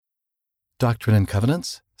Doctrine and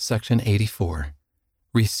Covenants, Section 84,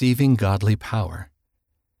 Receiving Godly Power.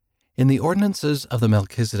 In the ordinances of the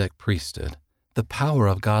Melchizedek priesthood, the power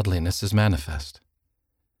of godliness is manifest.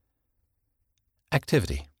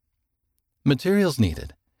 Activity. Materials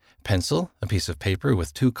needed: pencil, a piece of paper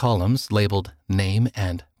with 2 columns labeled Name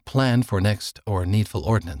and Plan for Next or Needful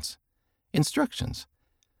Ordinance. Instructions.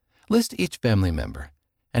 List each family member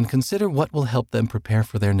and consider what will help them prepare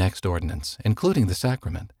for their next ordinance, including the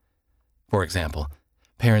sacrament. For example,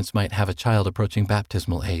 parents might have a child approaching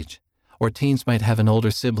baptismal age, or teens might have an older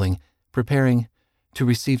sibling preparing to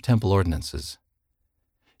receive temple ordinances.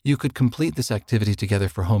 You could complete this activity together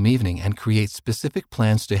for home evening and create specific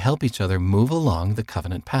plans to help each other move along the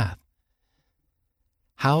covenant path.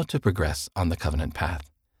 How to progress on the covenant path.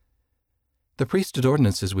 The priesthood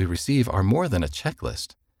ordinances we receive are more than a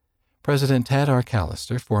checklist. President Tad R.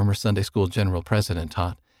 Callister, former Sunday School General President,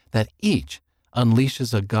 taught that each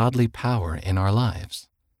unleashes a godly power in our lives.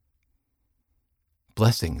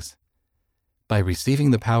 Blessings. By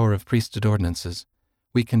receiving the power of priesthood ordinances,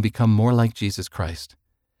 we can become more like Jesus Christ.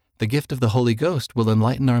 The gift of the Holy Ghost will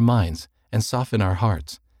enlighten our minds and soften our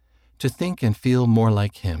hearts to think and feel more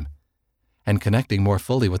like Him, and connecting more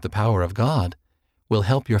fully with the power of God will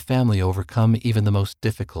help your family overcome even the most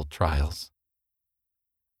difficult trials.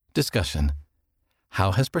 Discussion.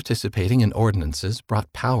 How has participating in ordinances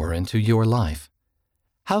brought power into your life?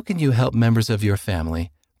 How can you help members of your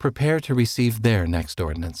family prepare to receive their next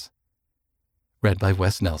ordinance? Read by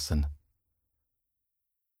Wes Nelson.